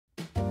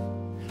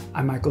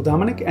I'm Michael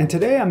Dominic, and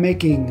today I'm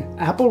making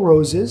apple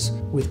roses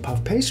with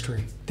puff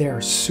pastry. They are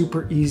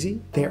super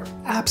easy, they are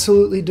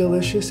absolutely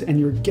delicious, and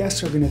your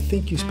guests are going to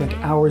think you spent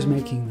hours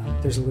making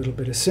them. There's a little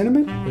bit of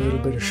cinnamon, a little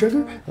bit of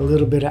sugar, a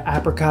little bit of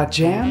apricot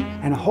jam,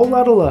 and a whole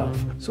lot of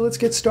love. So let's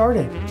get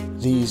started.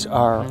 These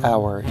are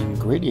our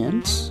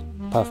ingredients.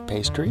 Puff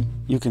pastry.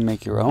 You can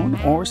make your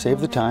own or save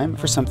the time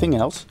for something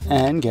else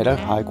and get a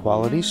high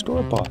quality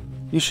store-bought.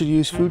 You should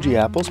use Fuji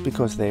apples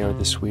because they are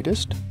the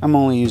sweetest. I'm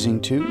only using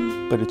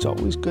 2, but it's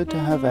always good to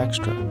have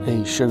extra.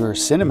 A sugar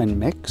cinnamon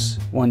mix.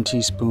 1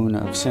 teaspoon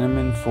of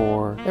cinnamon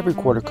for every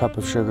 1/4 cup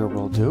of sugar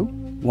will do.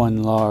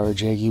 1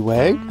 large eggy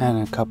whey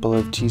and a couple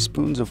of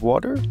teaspoons of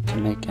water to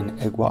make an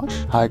egg wash.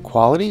 High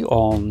quality,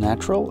 all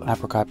natural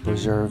apricot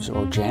preserves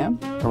or jam.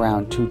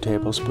 Around 2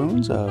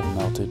 tablespoons of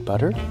melted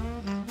butter.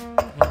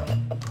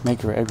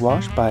 Make your egg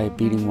wash by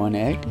beating 1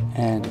 egg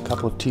and a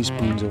couple of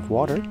teaspoons of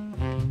water.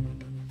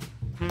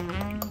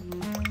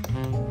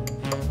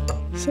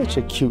 Such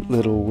a cute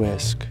little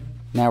whisk.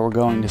 Now we're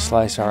going to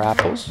slice our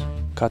apples,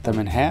 cut them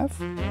in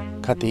half,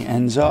 cut the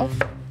ends off,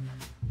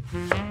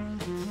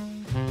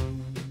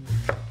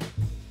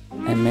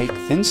 and make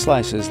thin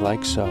slices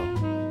like so.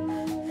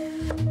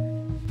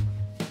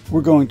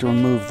 We're going to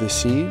remove the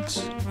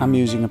seeds. I'm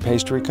using a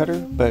pastry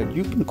cutter, but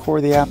you can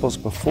core the apples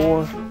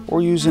before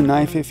or use a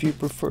knife if you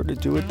prefer to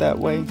do it that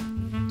way.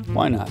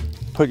 Why not?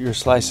 Put your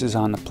slices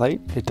on the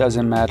plate. It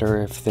doesn't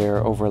matter if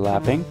they're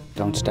overlapping.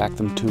 Don't stack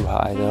them too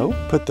high though.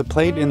 Put the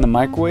plate in the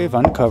microwave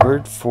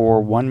uncovered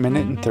for 1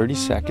 minute and 30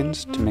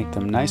 seconds to make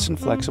them nice and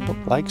flexible,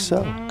 like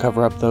so.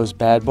 Cover up those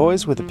bad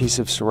boys with a piece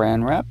of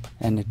saran wrap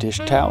and a dish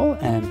towel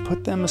and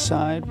put them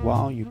aside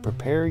while you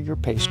prepare your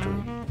pastry.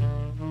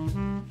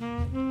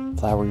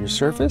 Flour your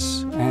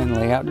surface and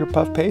lay out your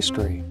puff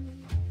pastry.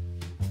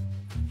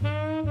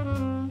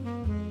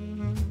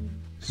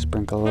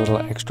 Sprinkle a little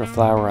extra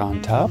flour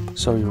on top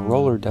so your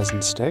roller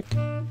doesn't stick.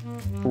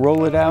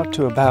 Roll it out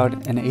to about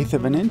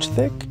 1/8 inch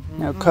thick.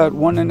 Now cut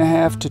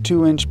 1½ to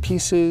 2 inch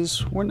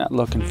pieces. We're not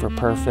looking for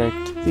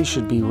perfect. These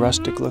should be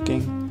rustic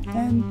looking.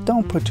 And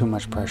don't put too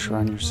much pressure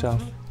on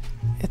yourself.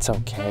 It's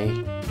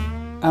okay.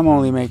 I'm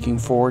only making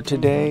 4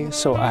 today,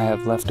 so I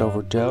have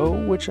leftover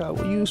dough, which I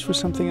will use for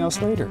something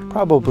else later.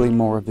 Probably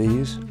more of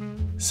these.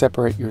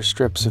 Separate your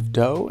strips of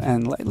dough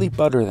and lightly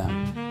butter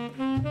them.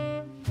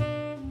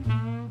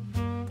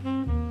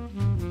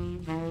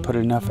 Put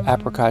enough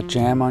apricot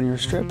jam on your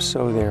strips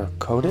so they're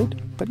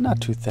coated, but not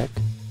too thick.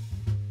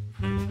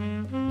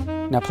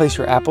 Now place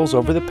your apples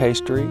over the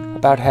pastry,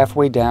 about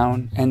halfway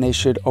down, and they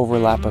should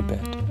overlap a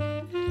bit.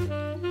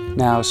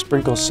 Now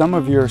sprinkle some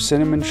of your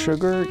cinnamon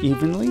sugar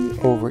evenly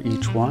over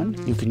each one.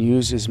 You can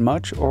use as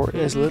much or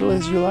as little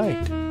as you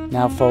like.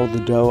 Now fold the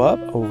dough up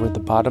over the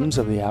bottoms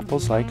of the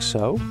apples like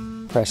so,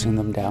 pressing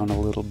them down a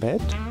little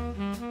bit.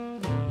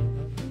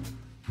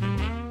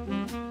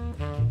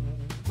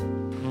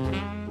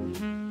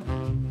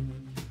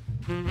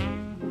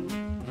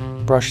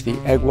 Brush the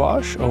egg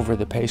wash over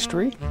the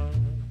pastry.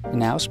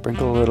 Now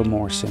sprinkle a little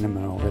more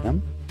cinnamon over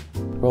them.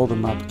 Roll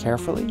them up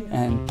carefully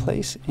and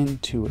place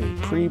into a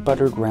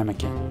pre-buttered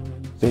ramekin.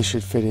 They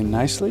should fit in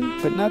nicely,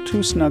 but not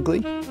too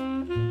snugly.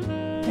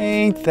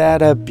 Ain't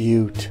that a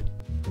beaut?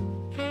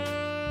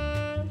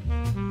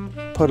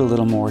 Put a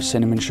little more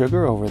cinnamon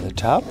sugar over the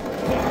top.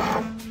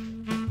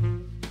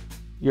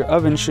 Your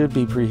oven should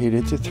be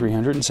preheated to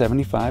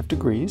 375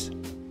 degrees.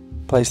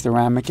 Place the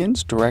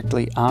ramekins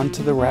directly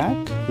onto the rack.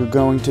 You're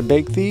going to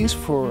bake these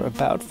for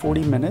about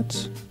 40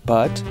 minutes,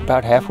 but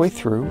about halfway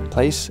through,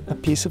 place a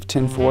piece of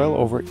tin foil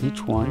over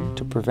each one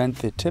to prevent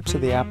the tips of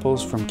the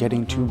apples from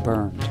getting too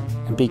burned.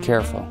 And be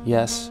careful,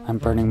 yes, I'm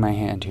burning my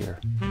hand here.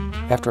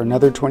 After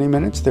another 20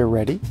 minutes, they're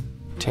ready.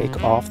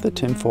 Take off the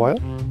tin foil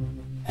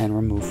and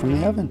remove from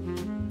the oven.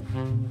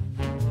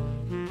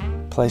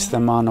 Place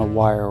them on a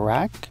wire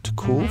rack to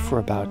cool for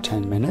about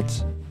 10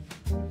 minutes.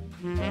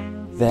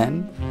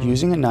 Then,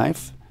 using a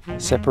knife,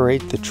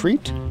 separate the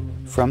treat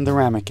from the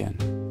ramekin.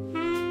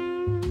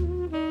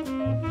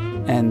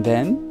 And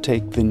then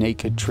take the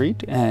naked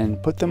treat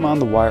and put them on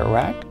the wire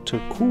rack to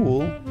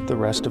cool the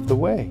rest of the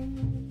way.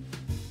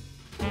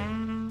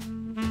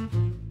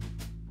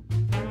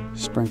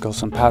 Sprinkle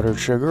some powdered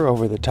sugar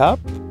over the top,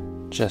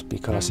 just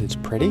because it's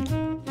pretty.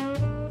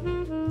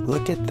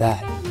 Look at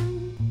that.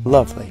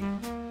 Lovely.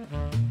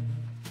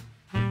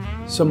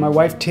 So my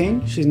wife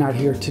Ting, she's not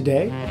here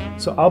today,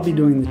 so I'll be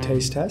doing the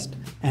taste test.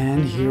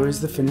 And here is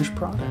the finished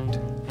product.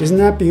 Isn't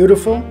that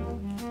beautiful?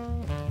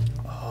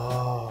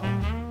 Oh,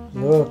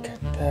 look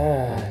at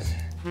that.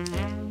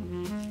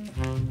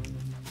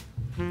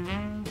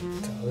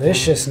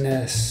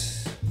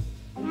 Deliciousness.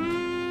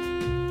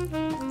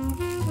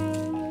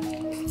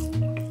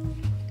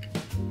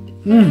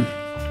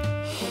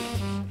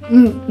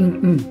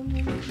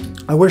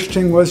 I wish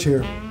Ting was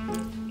here,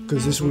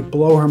 because this would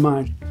blow her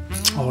mind.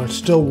 Oh, it's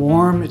still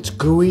warm, it's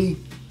gooey,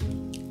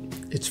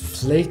 it's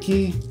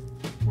flaky.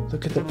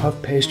 Look at the puff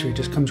pastry, it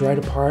just comes right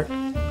apart.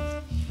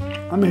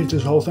 I'm gonna eat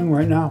this whole thing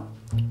right now.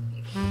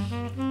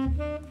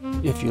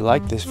 If you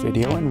like this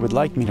video and would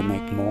like me to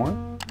make more,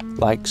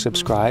 like,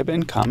 subscribe,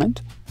 and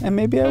comment, and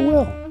maybe I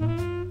will.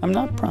 I'm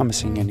not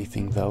promising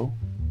anything though.